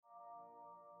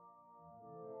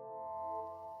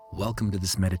Welcome to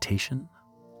this meditation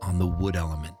on the wood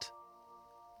element.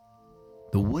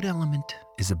 The wood element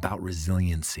is about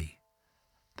resiliency,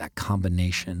 that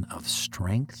combination of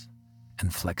strength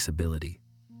and flexibility.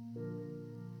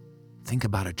 Think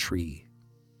about a tree.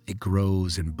 It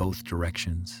grows in both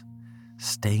directions,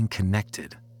 staying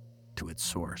connected to its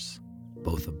source,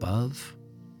 both above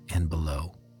and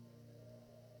below.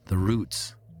 The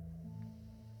roots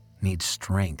need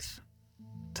strength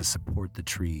to support the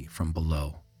tree from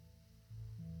below.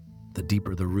 The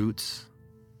deeper the roots,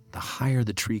 the higher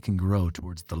the tree can grow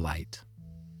towards the light.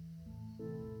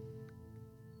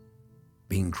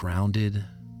 Being grounded,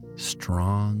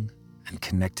 strong, and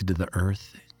connected to the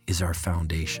earth is our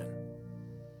foundation.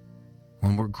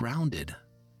 When we're grounded,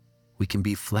 we can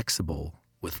be flexible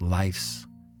with life's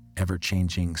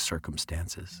ever-changing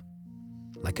circumstances,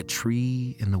 like a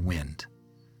tree in the wind,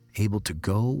 able to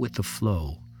go with the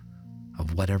flow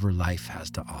of whatever life has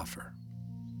to offer.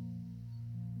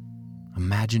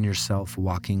 Imagine yourself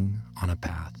walking on a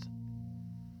path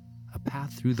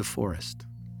through the forest.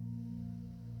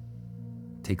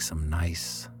 Take some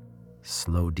nice,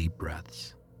 slow, deep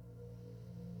breaths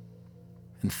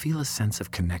and feel a sense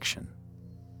of connection,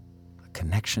 a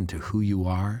connection to who you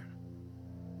are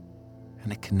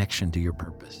and a connection to your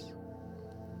purpose.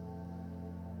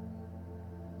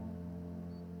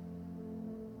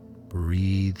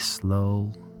 Breathe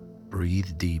slow,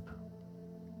 breathe deep.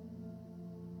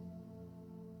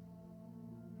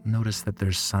 Notice that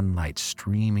there's sunlight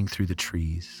streaming through the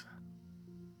trees.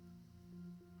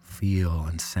 Feel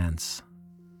and sense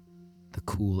the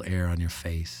cool air on your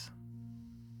face.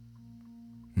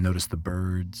 Notice the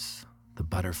birds, the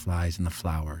butterflies, and the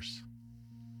flowers.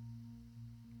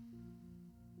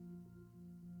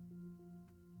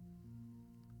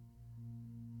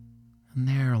 And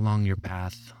there along your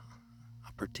path,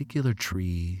 a particular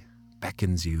tree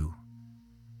beckons you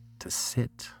to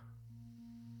sit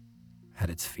at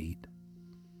its feet.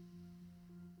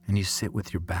 And you sit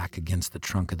with your back against the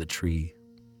trunk of the tree,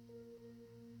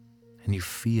 and you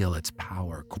feel its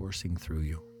power coursing through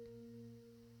you.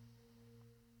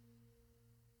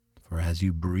 For as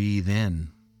you breathe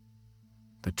in,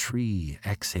 the tree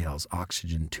exhales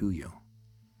oxygen to you.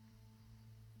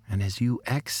 And as you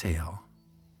exhale,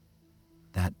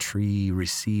 that tree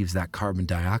receives that carbon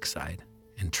dioxide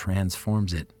and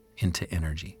transforms it into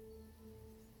energy.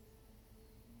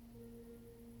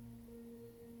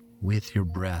 With your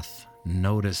breath,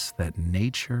 notice that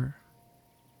nature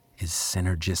is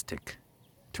synergistic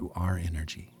to our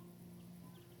energy.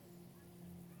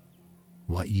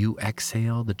 What you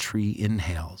exhale, the tree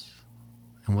inhales.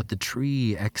 And what the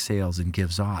tree exhales and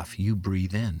gives off, you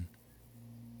breathe in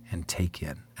and take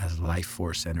in as life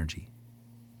force energy.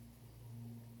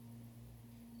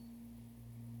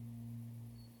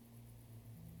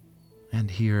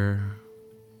 And here,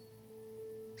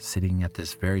 sitting at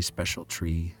this very special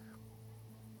tree,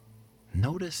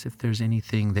 notice if there's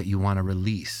anything that you want to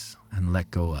release and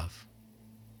let go of.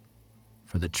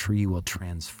 For the tree will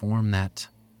transform that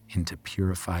into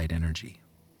purified energy.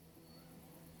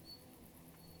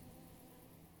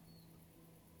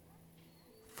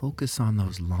 Focus on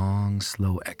those long,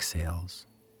 slow exhales,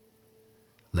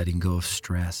 letting go of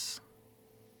stress,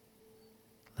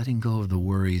 letting go of the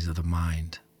worries of the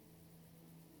mind,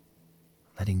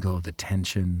 letting go of the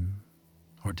tension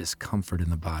or discomfort in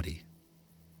the body.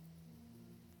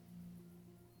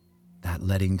 That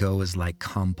letting go is like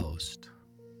compost.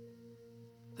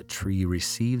 The tree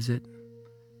receives it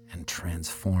and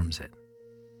transforms it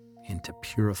into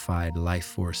purified life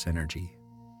force energy.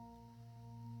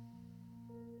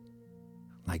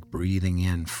 Like breathing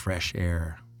in fresh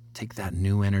air, take that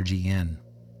new energy in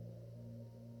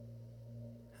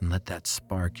and let that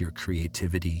spark your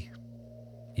creativity,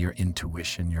 your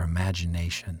intuition, your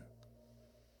imagination.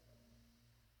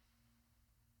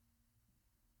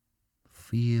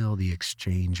 Feel the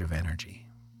exchange of energy.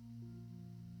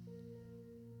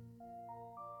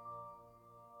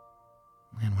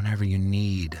 And whenever you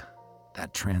need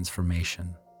that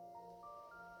transformation,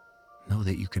 know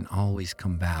that you can always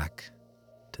come back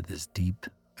to this deep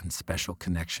and special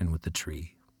connection with the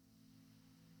tree.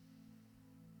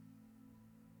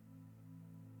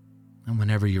 And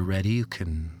whenever you're ready, you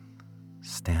can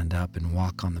stand up and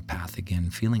walk on the path again,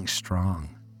 feeling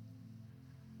strong.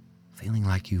 Feeling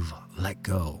like you've let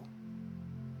go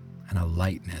and a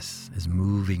lightness is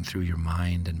moving through your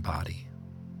mind and body.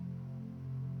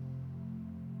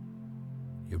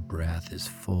 Your breath is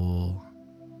full,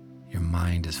 your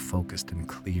mind is focused and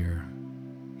clear,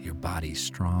 your body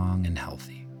strong and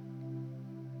healthy.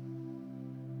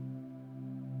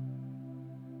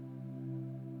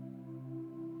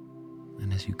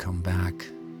 And as you come back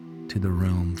to the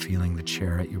room, feeling the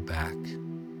chair at your back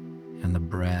and the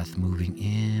breath moving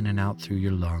in and out through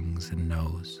your lungs and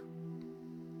nose.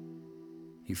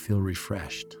 You feel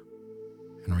refreshed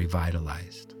and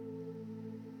revitalized.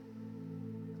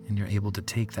 And you're able to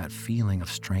take that feeling of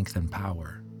strength and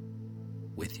power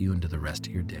with you into the rest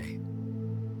of your day.